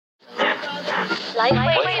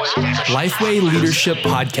Lifeway Leadership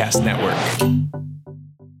Podcast Network.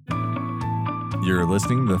 You're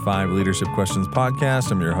listening to the 5 Leadership Questions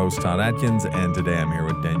Podcast. I'm your host, Todd Atkins, and today I'm here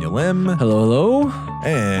with Daniel Lim. Hello, hello.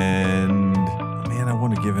 And, man, I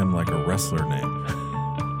want to give him like a wrestler name.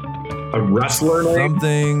 A wrestler name?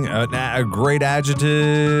 Something, a great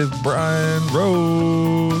adjective, Brian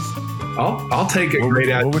Rose. I'll take a great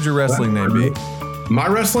adjective. What would your wrestling name be? My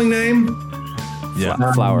wrestling name? Yeah.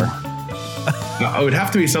 Flower. It would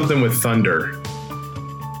have to be something with thunder.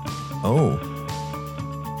 Oh.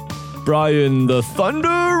 Brian the Thunder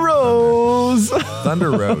Rose. Thunder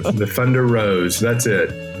Rose. The Thunder Rose. That's it.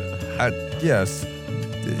 Yes.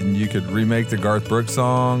 And you could remake the Garth Brooks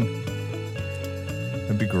song.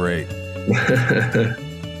 That'd be great.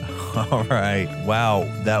 All right. Wow.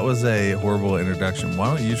 That was a horrible introduction.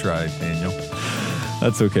 Why don't you try, Daniel?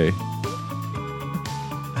 That's okay.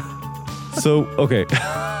 So, okay.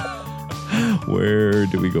 Where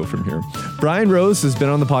do we go from here? Brian Rose has been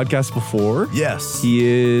on the podcast before. Yes. He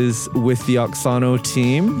is with the Oxano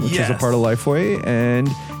team, which is a part of Lifeway, and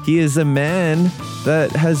he is a man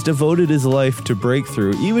that has devoted his life to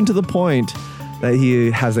breakthrough, even to the point that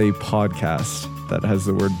he has a podcast that has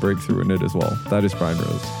the word breakthrough in it as well. That is Brian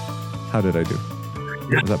Rose. How did I do?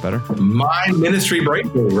 Was that better? My ministry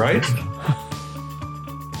breakthrough, right?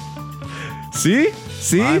 See?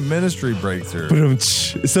 My ministry breakthrough.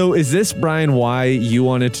 So is this, Brian, why you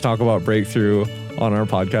wanted to talk about breakthrough on our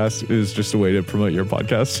podcast? Is just a way to promote your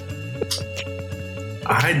podcast?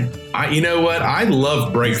 I you know what? I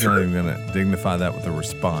love breakthrough. I'm going to dignify that with a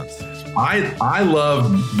response. I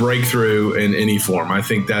love breakthrough in any form. I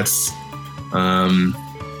think that's,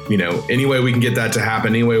 any way we can get that to happen,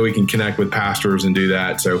 any way we can connect with pastors and do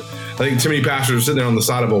that. So I think too many pastors are sitting there on the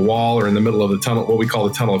side of a wall or in the middle of the tunnel, what we call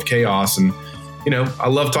the tunnel of chaos. And, I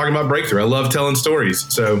love talking about breakthrough. I love telling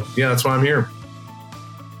stories. So, yeah, that's why I'm here.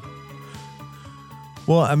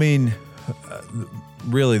 Well, I mean,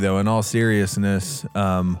 really, though, in all seriousness,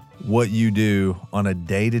 what you do on a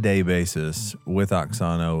day-to-day basis with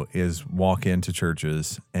Oxano is walk into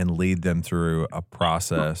churches and lead them through a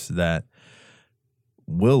process that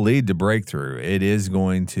will lead to breakthrough. It is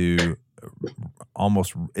going to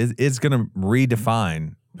it's going to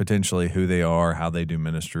redefine potentially who they are, how they do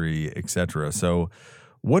ministry, etc. So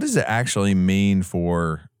what does it actually mean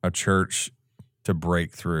for a church to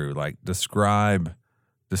break through? Like describe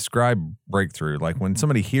breakthrough. Like when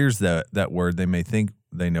somebody hears that word, they may think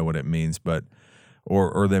they know what it means, but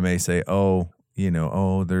or they may say,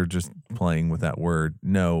 they're just playing with that word.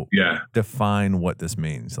 No. Yeah. Define what this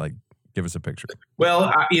means. Like give us a picture.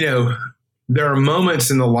 Well, there are moments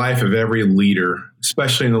in the life of every leader,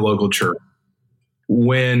 especially in the local church,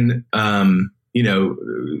 when,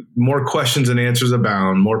 more questions and answers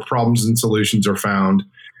abound, more problems and solutions are found.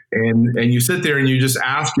 And you sit there and you just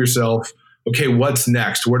ask yourself, okay, what's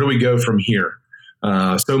next? Where do we go from here?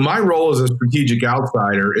 So my role as a strategic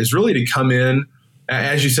outsider is really to come in,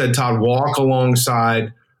 as you said, Todd, walk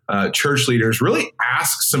alongside church leaders, really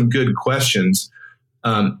ask some good questions.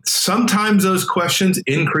 Sometimes those questions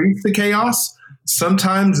increase the chaos.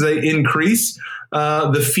 Sometimes they increase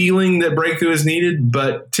the feeling that breakthrough is needed.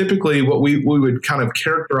 But typically what we would kind of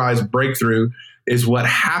characterize breakthrough is what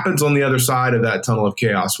happens on the other side of that tunnel of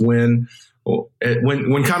chaos when kind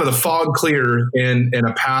of the fog clears and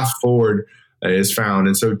a path forward is found.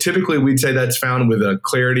 And so typically we'd say that's found with a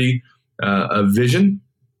clarity of vision,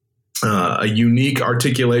 a unique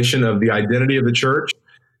articulation of the identity of the church,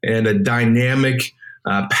 and a dynamic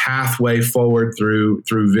pathway forward through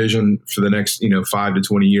vision for the next 5 to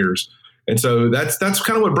 20 years. And so that's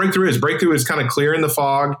kind of what breakthrough is. Breakthrough is kind of clearing the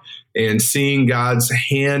fog and seeing God's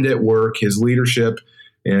hand at work, his leadership,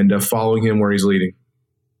 and following him where he's leading.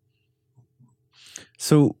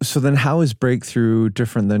 So then how is breakthrough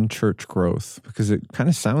different than church growth? Because it kind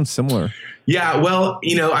of sounds similar. Yeah, well,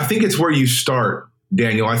 I think it's where you start,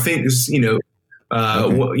 Daniel. I think this, we don't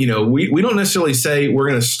necessarily say we're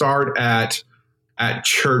going to start at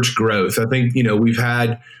church growth. I think, we've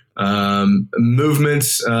had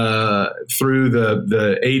movements through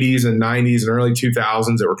the 80s and 90s and early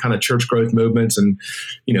 2000s that were kind of church growth movements and,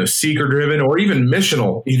 seeker driven or even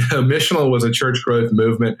missional. Missional was a church growth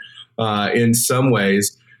movement in some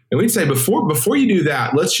ways. And we'd say before you do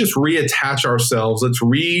that, let's just reattach ourselves. Let's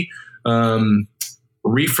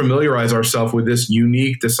refamiliarize ourselves with this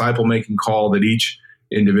unique disciple making call that each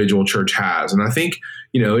individual church has. And I think,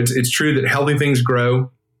 it's true that healthy things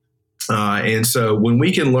grow. And so when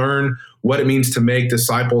we can learn what it means to make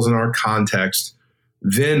disciples in our context,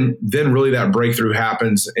 then really that breakthrough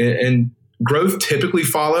happens and growth typically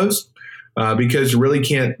follows. because you really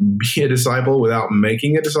can't be a disciple without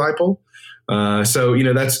making a disciple. So,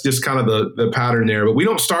 that's just kind of the pattern there. But we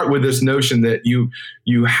don't start with this notion that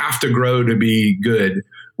you have to grow to be good.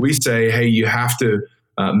 We say, hey, you have to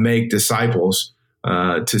make disciples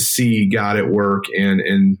to see God at work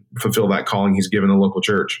and fulfill that calling he's given the local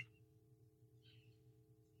church.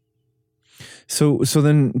 So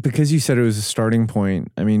then, because you said it was a starting point,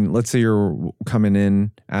 I mean, let's say you're coming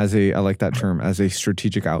in I like that term, as a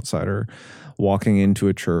strategic outsider, walking into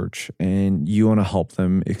a church, and you want to help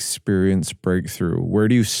them experience breakthrough. Where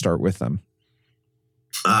do you start with them?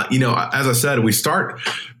 As I said, we start,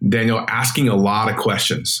 Daniel, asking a lot of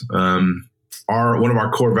questions. One of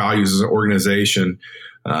our core values as an organization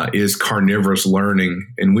is carnivorous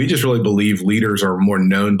learning. And we just really believe leaders are more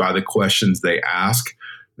known by the questions they ask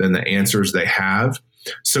than the answers they have.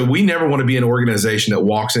 So we never want to be an organization that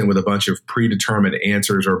walks in with a bunch of predetermined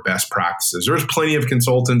answers or best practices. There's plenty of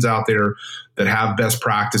consultants out there that have best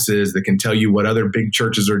practices that can tell you what other big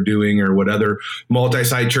churches are doing, or what other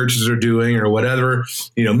multi-site churches are doing, or what other,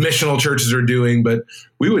 missional churches are doing. But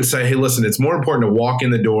we would say, hey, listen, it's more important to walk in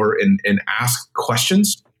the door and ask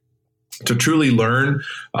questions to truly learn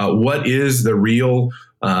what is the real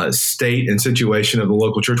state and situation of the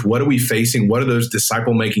local church. What are we facing? What are those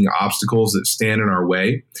disciple-making obstacles that stand in our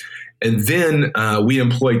way? And then we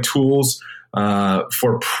employ tools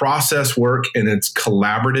for process work, and it's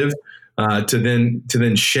collaborative to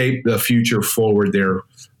then shape the future forward there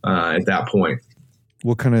at that point.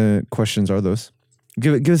 What kind of questions are those?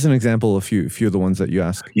 Give us an example of a few of the ones that you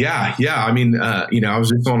ask. Yeah. I mean, I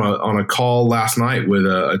was just on a call last night with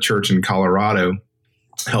a church in Colorado,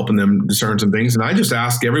 helping them discern some things. And I just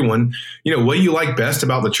ask everyone, what do you like best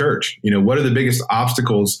about the church? What are the biggest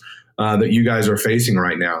obstacles that you guys are facing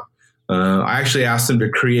right now? I actually asked them to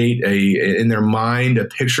create in their mind a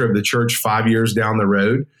picture of the church 5 years down the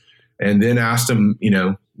road, and then asked them,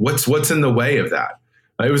 what's in the way of that?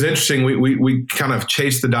 It was interesting. We kind of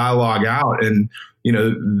chased the dialogue out, and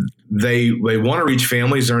they want to reach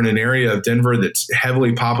families. They're in an area of Denver that's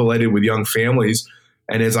heavily populated with young families.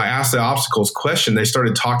 And as I asked the obstacles question, they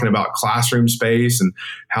started talking about classroom space and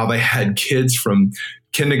how they had kids from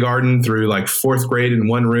kindergarten through like fourth grade in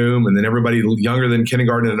one room, and then everybody younger than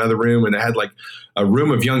kindergarten in another room. And they had like a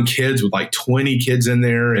room of young kids with like 20 kids in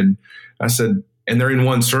there. And I said, and they're in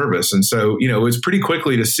one service. And so, it was pretty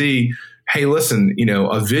quickly to see, hey, listen,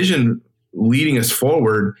 a vision leading us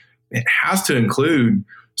forward, it has to include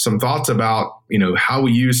some thoughts about, how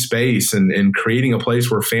we use space and creating a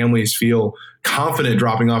place where families feel confident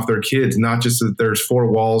dropping off their kids, not just that there's four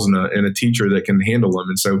walls and a teacher that can handle them.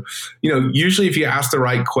 And so, usually if you ask the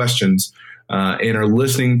right questions and are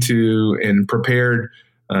listening to and prepared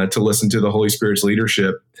to listen to the Holy Spirit's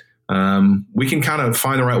leadership, we can kind of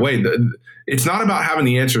find the right way. It's not about having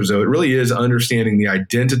the answers, though. It really is understanding the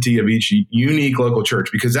identity of each unique local church,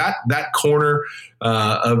 because that corner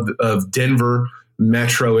of Denver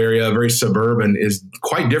metro area, very suburban, is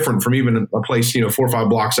quite different from even a place, 4 or 5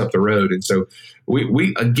 blocks up the road. And so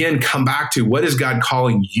we again come back to, what is God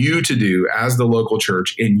calling you to do as the local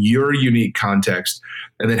church in your unique context?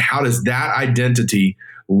 And then how does that identity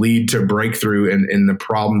lead to breakthrough in the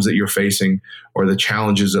problems that you're facing or the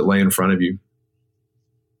challenges that lay in front of you?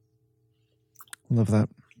 Love that.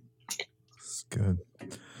 That's good.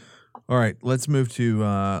 All right, let's move to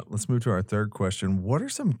our third question. What are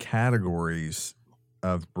some categories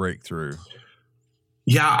of breakthrough?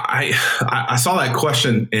 Yeah, I saw that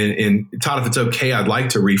question, and Todd, if it's okay, I'd like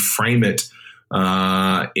to reframe it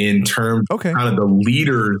in terms of kind of the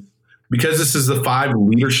leaders, because this is the 5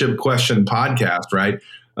 leadership question podcast, right?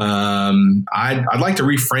 I'd like to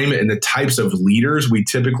reframe it in the types of leaders we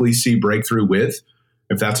typically see breakthrough with,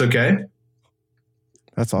 if that's okay.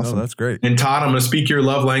 That's awesome. No, that's great. And Todd, I'm going to speak your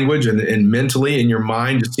love language, and mentally in your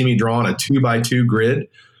mind, just see me drawing a 2x2 grid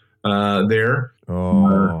there.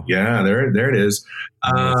 Oh, yeah, there it is.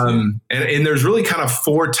 And there's really kind of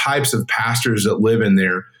 4 types of pastors that live in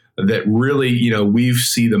there that really, we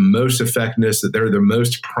see the most effectiveness, that they're the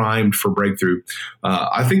most primed for breakthrough.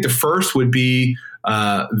 I think the first would be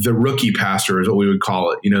the rookie pastor, is what we would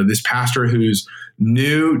call it. This pastor who's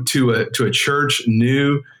new to a church,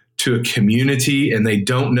 new to a community, and they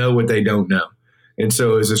don't know what they don't know. And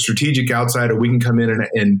so as a strategic outsider, we can come in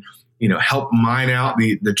and help mine out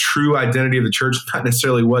the true identity of the church, not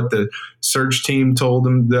necessarily what the search team told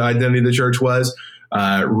them the identity of the church was.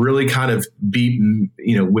 Really kind of be,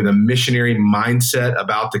 with a missionary mindset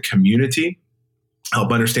about the community,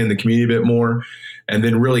 help understand the community a bit more, and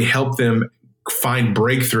then really help them find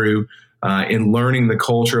breakthrough in learning the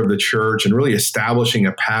culture of the church and really establishing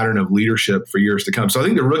a pattern of leadership for years to come. So I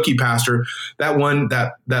think the rookie pastor,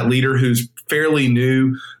 that leader who's fairly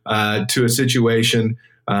new to a situation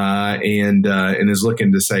and is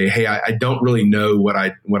looking to say, hey, I don't really know what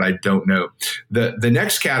I don't know. The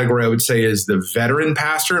next category I would say is the veteran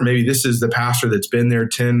pastor. Maybe this is the pastor that's been there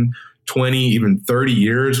 10, 20, even 30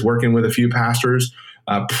 years working with a few pastors,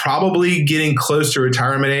 probably getting close to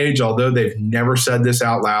retirement age, although they've never said this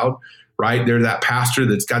out loud. Right? They're that pastor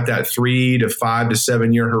that's got that 3 to 5 to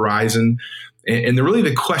 7 year horizon. And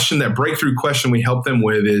the question, that breakthrough question we help them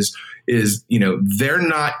with is, they're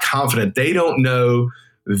not confident. They don't know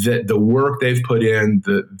that the work they've put in,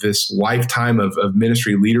 this lifetime of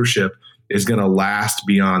ministry leadership is going to last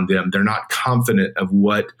beyond them. They're not confident of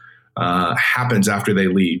what happens after they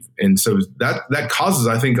leave. And so that causes,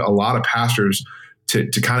 I think, a lot of pastors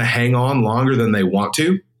to kind of hang on longer than they want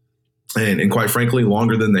to. And quite frankly,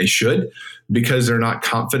 longer than they should, because they're not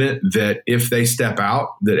confident that if they step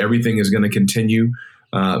out, that everything is going to continue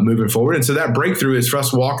moving forward. And so that breakthrough is for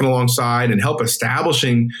us walking alongside and help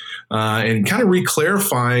establishing and kind of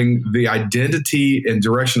re-clarifying the identity and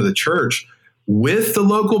direction of the church with the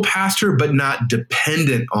local pastor, but not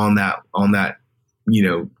dependent on that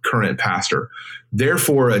current pastor.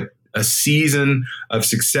 Therefore, a season of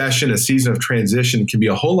succession, a season of transition can be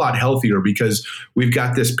a whole lot healthier because we've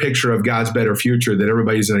got this picture of God's better future that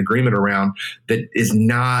everybody's in agreement around that is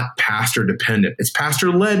not pastor dependent. It's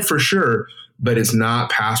pastor led for sure, but it's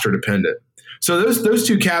not pastor dependent. So those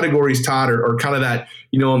two categories, Todd, are kind of that,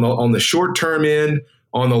 on the short term end,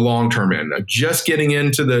 on the long term end, just getting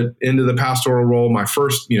into the pastoral role, my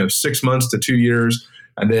first, 6 months to 2 years.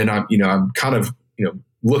 And then I'm kind of,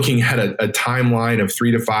 looking at a timeline of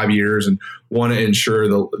 3 to 5 years and want to ensure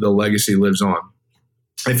the legacy lives on.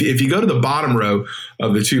 If you go to the bottom row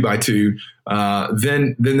of the 2x2,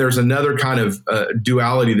 then there's another kind of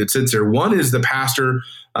duality that sits there. One is the pastor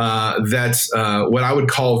that's what I would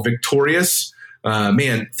call victorious.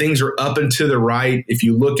 Things are up and to the right. If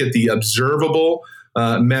you look at the observable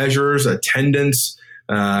measures, attendance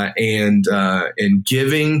and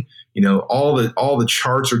giving, all the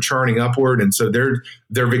charts are charting upward. And so they're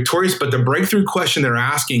victorious. But the breakthrough question they're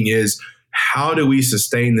asking is, how do we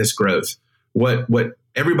sustain this growth? What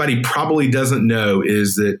everybody probably doesn't know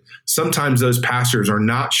is that sometimes those pastors are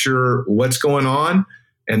not sure what's going on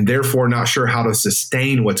and therefore not sure how to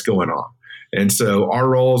sustain what's going on. And so our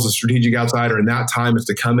role as a strategic outsider in that time is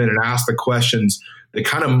to come in and ask the questions that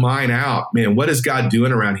kind of mine out, what is God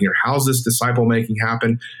doing around here? How's this disciple making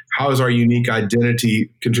happen? How does our unique identity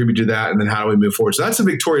contribute to that? And then how do we move forward? So that's a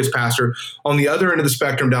victorious pastor. On the other end of the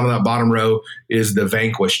spectrum, down on that bottom row, is the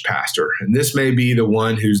vanquished pastor. And this may be the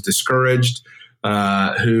one who's discouraged,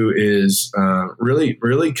 who is really,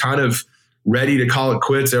 really kind of ready to call it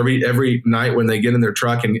quits every night when they get in their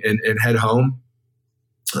truck and head home.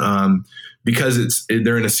 Because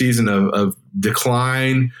they're in a season of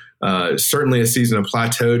decline, certainly a season of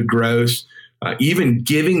plateaued growth. Even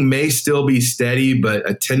giving may still be steady, but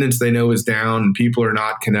attendance they know is down and people are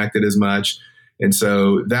not connected as much. And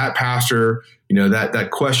so that pastor, that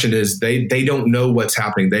question is they don't know what's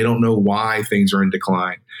happening. They don't know why things are in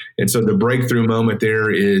decline. And so the breakthrough moment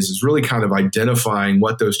there is really kind of identifying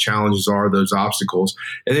what those challenges are, those obstacles,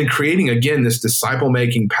 and then creating, again, this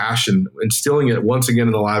disciple-making passion, instilling it once again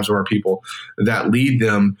in the lives of our people that lead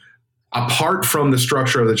them apart from the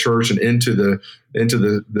structure of the church and into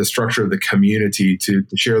the structure of the community to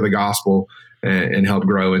share the gospel and help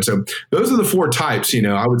grow. And so those are the 4 types.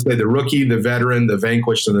 I would say the rookie, the veteran, the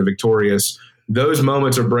vanquished, and the victorious. Those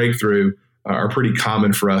moments of breakthrough are pretty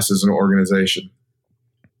common for us as an organization.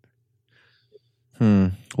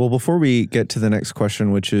 Well, before we get to the next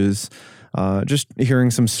question, which is just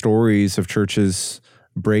hearing some stories of churches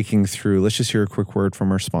breaking through, let's just hear a quick word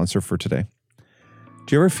from our sponsor for today.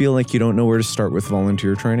 Do you ever feel like you don't know where to start with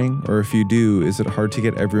volunteer training? Or if you do, is it hard to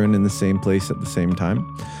get everyone in the same place at the same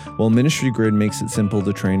time? Well, Ministry Grid makes it simple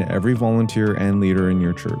to train every volunteer and leader in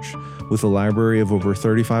your church. With a library of over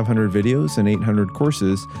 3,500 videos and 800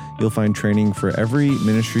 courses, you'll find training for every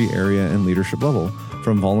ministry area and leadership level.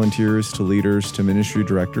 From volunteers to leaders to ministry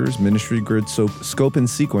directors, Ministry Grid's scope and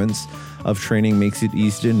sequence of training makes it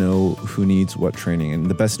easy to know who needs what training. And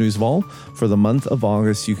the best news of all, for the month of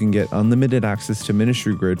August, you can get unlimited access to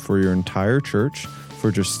Ministry Grid for your entire church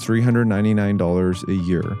for just $399 a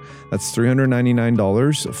year. That's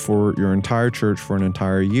 $399 for your entire church for an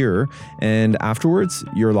entire year. And afterwards,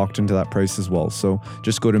 you're locked into that price as well. So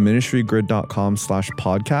just go to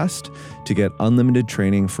ministrygrid.com/podcast to get unlimited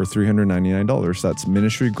training for $399. That's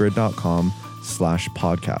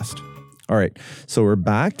ministrygrid.com/podcast. All right. So we're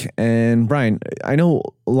back. And Brian, I know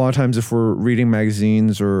a lot of times if we're reading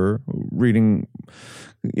magazines or reading,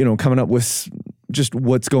 coming up with just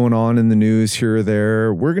what's going on in the news here or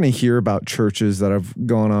there, we're going to hear about churches that have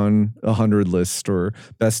gone on 100 list or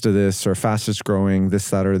best of this or fastest growing, this,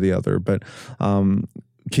 that, or the other. But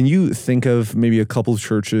can you think of maybe a couple of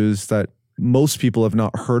churches that most people have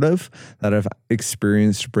not heard of that have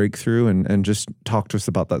experienced breakthrough and just talk to us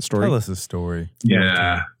about that story? Tell us a story.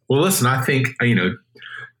 Yeah. Well, listen, I think,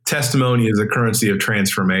 testimony is a currency of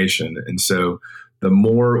transformation. And so the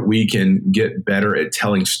more we can get better at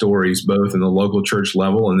telling stories, both in the local church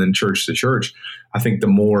level and then church to church, I think the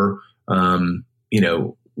more,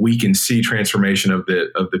 we can see transformation of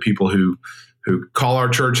the people who call our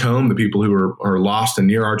church home, the people who are lost and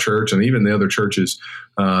near our church, and even the other churches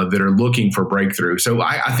that are looking for breakthrough. So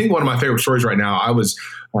I think one of my favorite stories right now, I was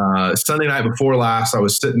Sunday night before last, I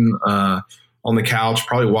was sitting on the couch,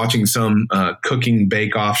 probably watching some cooking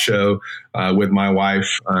bake-off show with my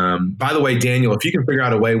wife. By the way, Daniel, if you can figure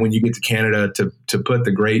out a way when you get to Canada to put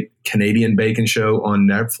the Great Canadian Bacon Show on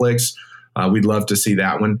Netflix, we'd love to see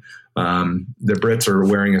that one. The Brits are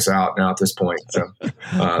wearing us out now at this point. So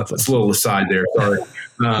it's a little aside there. Sorry.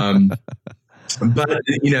 But,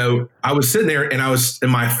 I was sitting there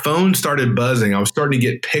and my phone started buzzing. I was starting to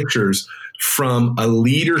get pictures from a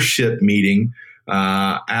leadership meeting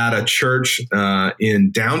at a church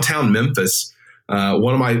in downtown Memphis.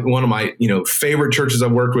 One of my favorite churches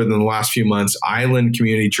I've worked with in the last few months, Island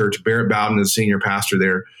Community Church. Barrett Bowden is senior pastor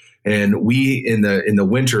there. And we, in the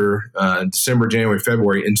winter, December, January,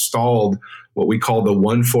 February, installed what we call the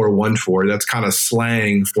 1414. That's kind of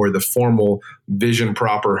slang for the formal Vision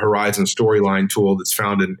Proper Horizon Storyline tool that's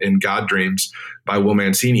found in God Dreams by Will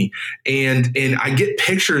Mancini. And I get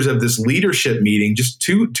pictures of this leadership meeting just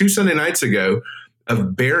two Sunday nights ago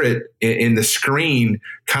of Barrett in the screen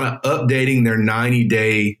kind of updating their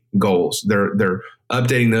 90-day goals. They're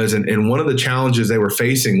updating those. And one of the challenges they were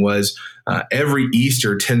facing was every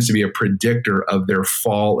Easter tends to be a predictor of their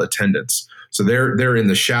fall attendance. So they're in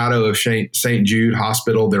the shadow of St. Jude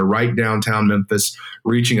Hospital. They're right downtown Memphis,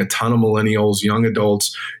 reaching a ton of millennials, young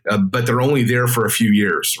adults, but they're only there for a few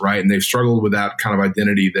years, right? And they've struggled with that kind of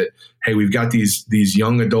identity that, hey, we've got these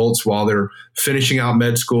young adults while they're finishing out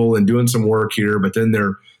med school and doing some work here, but then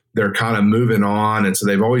they're kind of moving on. And so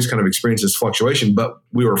they've always kind of experienced this fluctuation, but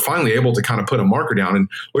we were finally able to kind of put a marker down. And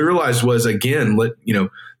what we realized was, again,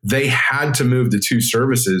 they had to move to 2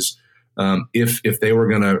 services if they were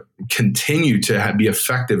going to continue to be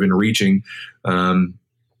effective in reaching,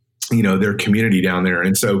 their community down there.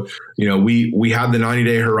 And so, we had the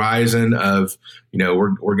 90-day horizon of,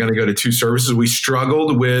 we're going to go to 2 services. We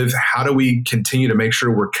struggled with how do we continue to make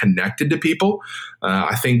sure we're connected to people.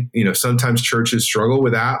 I think, sometimes churches struggle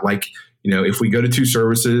with that. Like, if we go to 2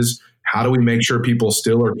 services, how do we make sure people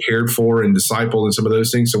still are cared for and discipled and some of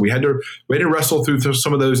those things? So we had to wrestle through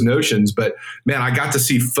some of those notions. But man, I got to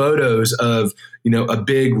see photos of, a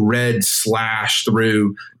big red slash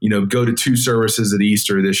through, go to 2 services at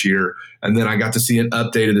Easter this year. And then I got to see an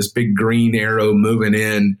update of this big green arrow moving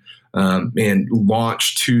in and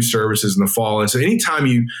launch 2 services in the fall. And so anytime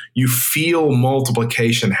you feel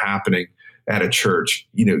multiplication happening at a church,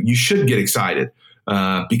 you should get excited.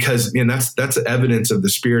 Because that's evidence of the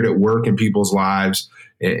Spirit at work in people's lives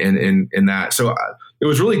and that. So it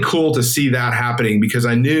was really cool to see that happening because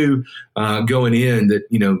I knew going in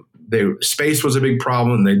that space was a big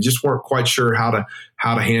problem. They just weren't quite sure how to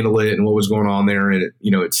handle it and what was going on there. And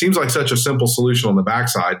it seems like such a simple solution on the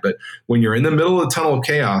backside, but when you're in the middle of the tunnel of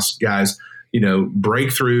chaos, guys,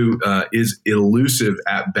 breakthrough is elusive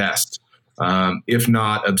at best. If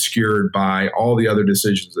not obscured by all the other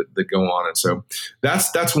decisions that go on. And so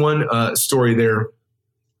that's one story there.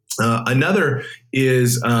 Another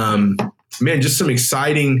is, just some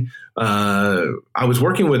exciting. I was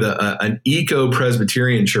working with an eco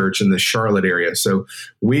Presbyterian church in the Charlotte area. So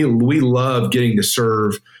we love getting to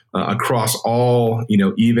serve across all,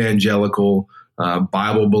 evangelical,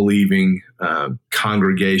 Bible believing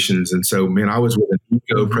congregations. And so, I was with an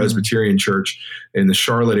eco Presbyterian church in the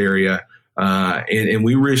Charlotte area. And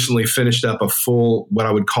we recently finished up a full, what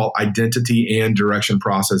I would call identity and direction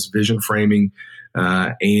process, vision framing,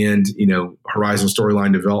 and, Horizon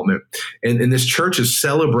Storyline development. And this church is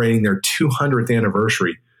celebrating their 200th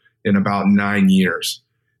anniversary in about 9 years.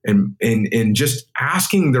 And just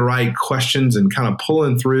asking the right questions and kind of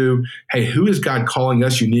pulling through, hey, who is God calling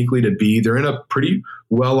us uniquely to be? They're in a pretty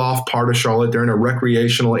well-off part of Charlotte. They're in a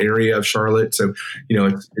recreational area of Charlotte. So,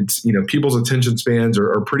 it's people's attention spans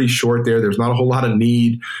are pretty short there. There's not a whole lot of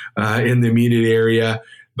need in the immediate area.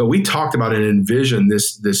 But we talked about and envisioned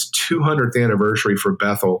this 200th anniversary for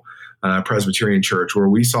Bethel Presbyterian Church, where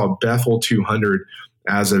we saw Bethel 200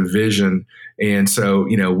 as a vision. And so,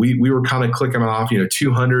 we were kind of clicking off,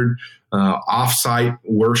 200 offsite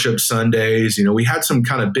worship Sundays. We had some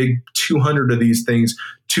kind of big 200 of these things,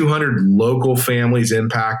 200 local families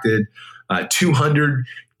impacted, 200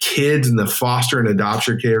 kids in the foster and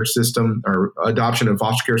adoption care system, or adoption and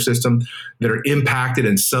foster care system, that are impacted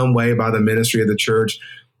in some way by the ministry of the church.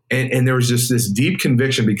 And there was just this deep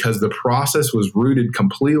conviction, because the process was rooted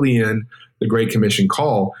completely in the Great Commission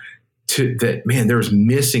call, that there's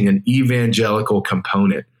missing an evangelical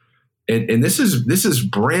component. And this is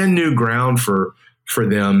brand new ground for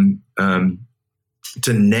them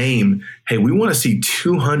to name, hey, we want to see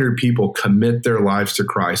 200 people commit their lives to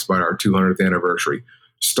Christ by our 200th anniversary,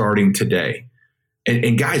 starting today.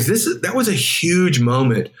 And guys, that was a huge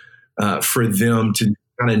moment for them to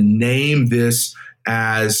kind of name this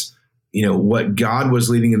as, what God was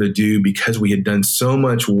leading them to do, because we had done so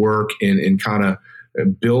much work in kind of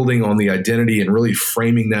building on the identity and really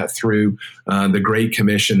framing that through the Great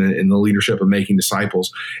Commission and the leadership of making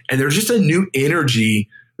disciples. And there's just a new energy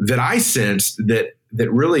that I sensed that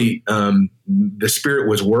really the Spirit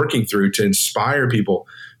was working through to inspire people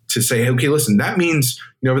to say, okay, listen, that means,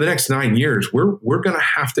 over the next 9 years, we're going to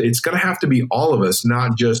have to, it's going to have to be all of us,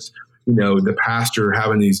 not just, the pastor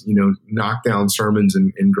having these, knockdown sermons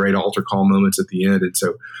and great altar call moments at the end. And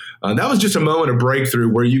so that was just a moment of breakthrough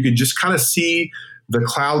where you could just kind of see the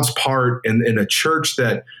clouds part in a church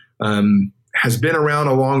that has been around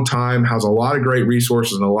a long time, has a lot of great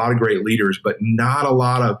resources and a lot of great leaders, but not a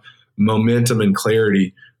lot of momentum and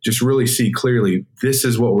clarity. Just really see clearly, this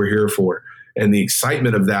is what we're here for. And the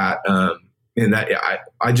excitement of that, and that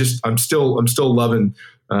I'm still loving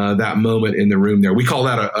that moment in the room there. We call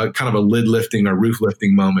that a kind of a lid lifting or roof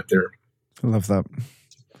lifting moment there. I love that.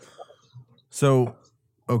 So,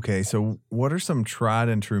 okay. So what are some tried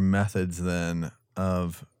and true methods then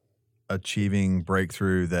of achieving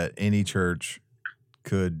breakthrough that any church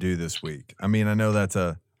could do this week? I mean, I know that's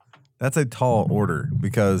a tall order,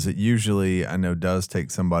 because it usually, I know, does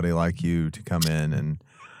take somebody like you to come in and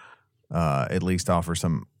at least offer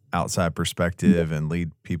some outside perspective and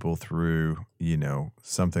lead people through,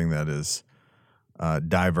 something that is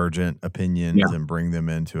divergent opinions and bring them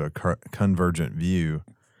into a convergent view.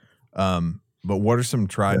 But what are some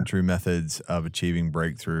tried and true methods of achieving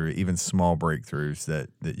breakthrough, even small breakthroughs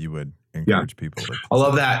that you would encourage people to? I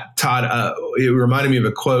love that, Todd. It reminded me of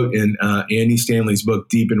a quote in Andy Stanley's book,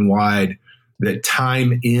 Deep and Wide, that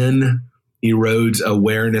time in erodes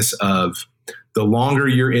awareness of. The longer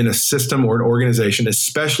you're in a system or an organization,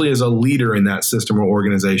 especially as a leader in that system or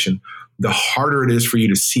organization, the harder it is for you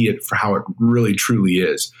to see it for how it really truly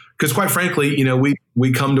is. Because quite frankly,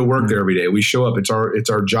 we come to work there every day. We show up. It's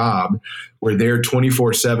our job. We're there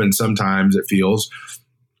 24/7. Sometimes it feels.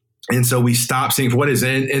 And so we stop seeing what is.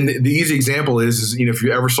 And the easy example is, if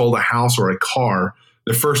you ever sold a house or a car,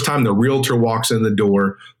 the first time the realtor walks in the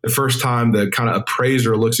door, the first time the kind of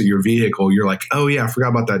appraiser looks at your vehicle, you're like, oh yeah, I forgot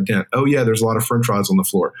about that dent. Oh yeah, there's a lot of french fries on the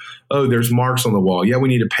floor. Oh, there's marks on the wall. Yeah, we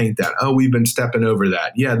need to paint that. Oh, we've been stepping over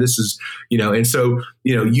that. Yeah, this is, and so,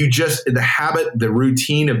 you just, the habit, the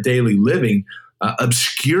routine of daily living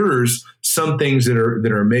obscures some things that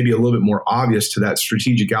are maybe a little bit more obvious to that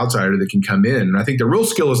strategic outsider that can come in. And I think the real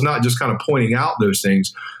skill is not just kind of pointing out those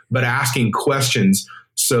things, but asking questions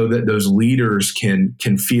so that those leaders can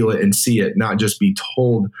feel it and see it, not just be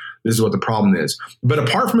told this is what the problem is. But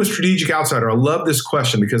apart from a strategic outsider, I love this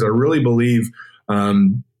question, because I really believe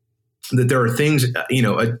that there are things,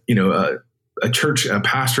 a church, a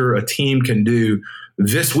pastor, a team can do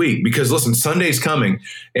this week, because listen, Sunday's coming.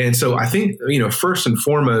 And so I think, first and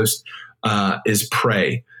foremost is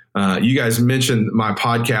pray. You guys mentioned my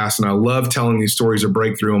podcast, and I love telling these stories of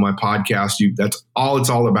breakthrough on my podcast. That's all it's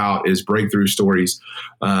all about, is breakthrough stories.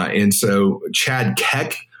 And so Chad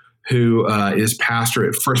Keck, who is pastor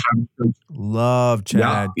at First Baptist Church. Love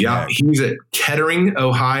Chad. Yeah. He's at Kettering,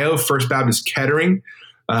 Ohio, First Baptist Kettering.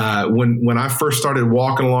 When I first started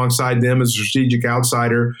walking alongside them as a strategic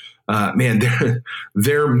outsider,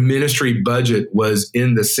 their ministry budget was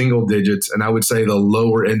in the single digits, and I would say the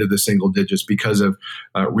lower end of the single digits, because of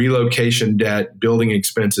relocation debt, building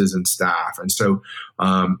expenses, and staff. And so,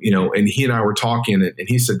 and he and I were talking, and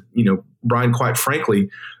he said, Brian, quite frankly,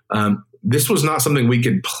 this was not something we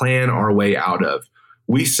could plan our way out of.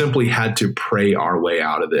 We simply had to pray our way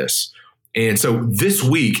out of this. And so this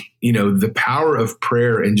week, the power of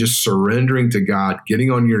prayer and just surrendering to God, getting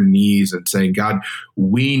on your knees and saying, God,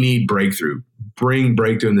 we need breakthrough. Bring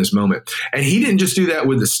breakthrough in this moment. And he didn't just do that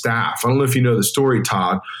with the staff. I don't know if you know the story,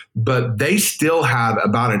 Todd, but they still have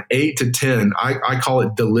about an 8 to 10, I call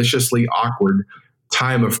it deliciously awkward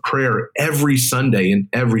time of prayer every Sunday in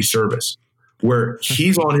every service, where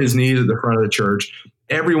he's on his knees at the front of the church.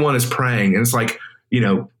 Everyone is praying. And it's like,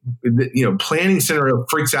 Planning Center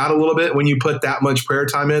freaks out a little bit when you put that much prayer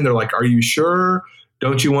time in. They're like, are you sure?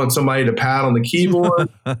 Don't you want somebody to pad on the keyboard?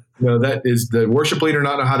 That is the worship leader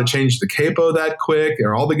not know how to change the capo that quick,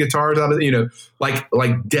 or all the guitars out of it,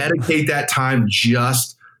 like dedicate that time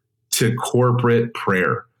just to corporate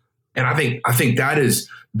prayer. And I think that is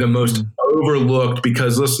the most overlooked,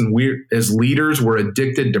 because listen, we as leaders, we're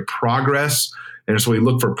addicted to progress. And so we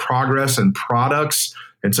look for progress and products.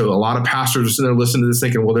 And so a lot of pastors are sitting there listening to this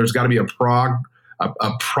thinking, well, there's got to be a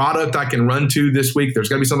product I can run to this week. There's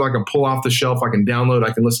got to be something I can pull off the shelf, I can download,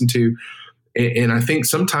 I can listen to. And I think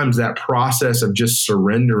sometimes that process of just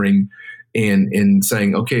surrendering and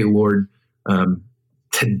saying, okay, Lord,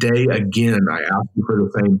 today again, I ask you for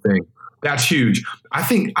the same thing. That's huge. I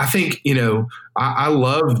think I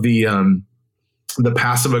love the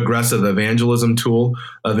passive aggressive evangelism tool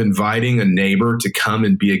of inviting a neighbor to come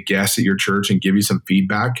and be a guest at your church and give you some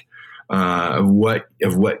feedback of what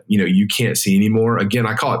you can't see anymore. Again,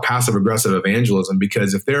 I call it passive aggressive evangelism,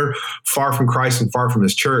 because if they're far from Christ and far from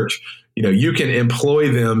his church, you can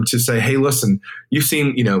employ them to say, hey, listen, you've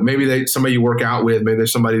seen, maybe somebody you work out with, maybe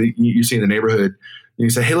there's somebody that you see in the neighborhood, and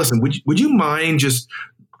you say, hey, listen, would you mind just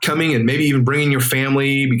coming and maybe even bringing your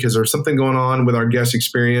family, because there's something going on with our guest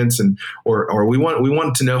experience, and or we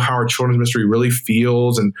want to know how our children's ministry really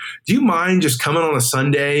feels. And do you mind just coming on a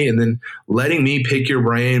Sunday and then letting me pick your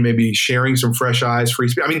brain, maybe sharing some fresh eyes, free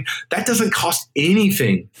speech? I mean, that doesn't cost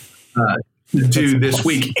anything to do this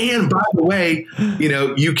week. And by the way,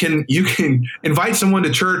 you can invite someone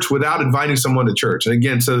to church without inviting someone to church. And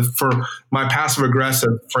again, so for my passive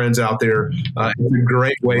aggressive friends out there, it's a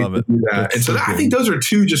great way to do that. And so I think those are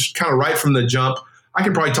two just kind of right from the jump. I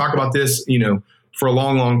could probably talk about this, for a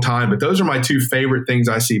long, long time, but those are my two favorite things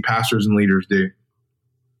I see pastors and leaders do.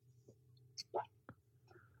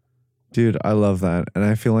 Dude, I love that. And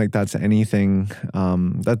I feel like that's anything,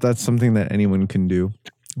 that's something that anyone can do.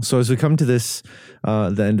 So as we come to this,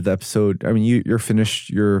 the end of the episode, I mean, you're finished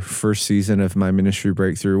your first season of My Ministry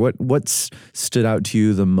Breakthrough. What's stood out to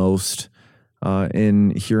you the most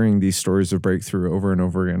in hearing these stories of breakthrough over and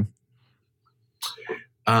over again?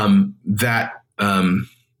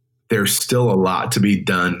 There's still a lot to be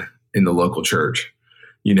done in the local church.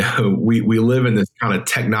 We live in this kind of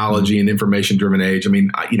technology and information driven age. I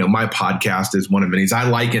mean, my podcast is one of many. I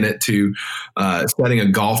liken it to setting a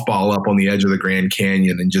golf ball up on the edge of the Grand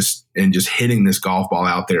Canyon and just hitting this golf ball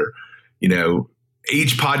out there.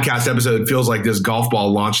 Each podcast episode feels like this golf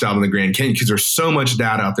ball launched out in the Grand Canyon, because there's so much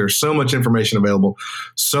data out there, so much information available,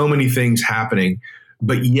 so many things happening.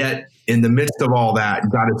 But yet, in the midst of all that,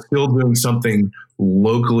 God is still doing something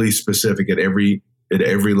locally specific at every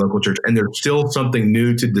local church. And there's still something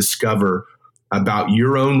new to discover about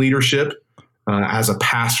your own leadership as a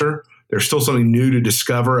pastor. There's still something new to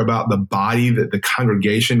discover about the body, that the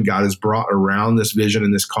congregation God has brought around this vision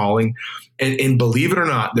and this calling. And believe it or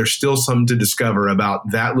not, there's still something to discover about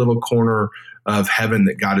that little corner of heaven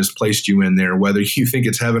that God has placed you in there, whether you think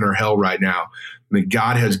it's heaven or hell right now. That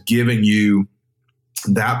God has given you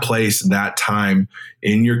that place, that time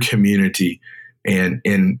in your community, and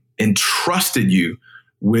entrusted you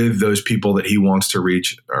with those people that he wants to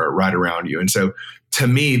reach right around you. And so to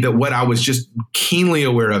me, that what I was just keenly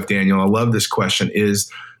aware of, Daniel, I love this question,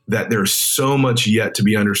 is that there's so much yet to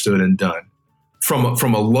be understood and done. From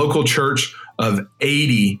a local church of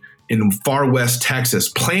 80 in far west Texas,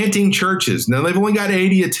 planting churches. Now they've only got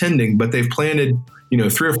 80 attending, but they've planted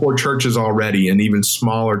 3 or 4 churches already in even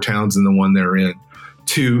smaller towns than the one they're in,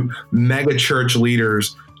 to mega church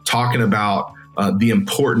leaders talking about the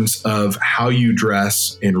importance of how you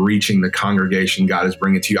dress in reaching the congregation God is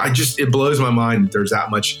bringing to you. It blows my mind that there's that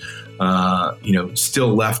much,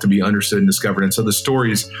 still left to be understood and discovered. And so the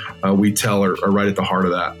stories we tell are right at the heart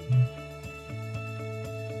of that.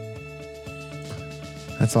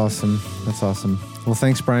 That's awesome. That's awesome. Well,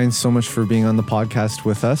 thanks, Brian, so much for being on the podcast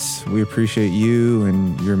with us. We appreciate you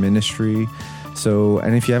and your ministry.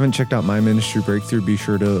 And if you haven't checked out My Ministry Breakthrough, be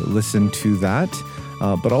sure to listen to that.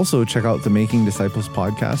 But also check out the Making Disciples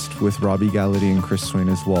podcast with Robbie Gallaty and Chris Swain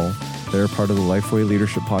as well. They're part of the Lifeway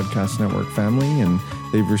Leadership Podcast Network family, and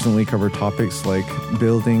they've recently covered topics like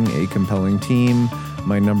building a compelling team,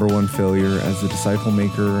 my number one failure as a disciple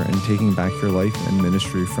maker, and taking back your life and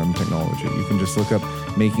ministry from technology. You can just look up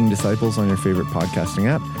Making Disciples on your favorite podcasting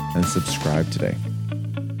app and subscribe today.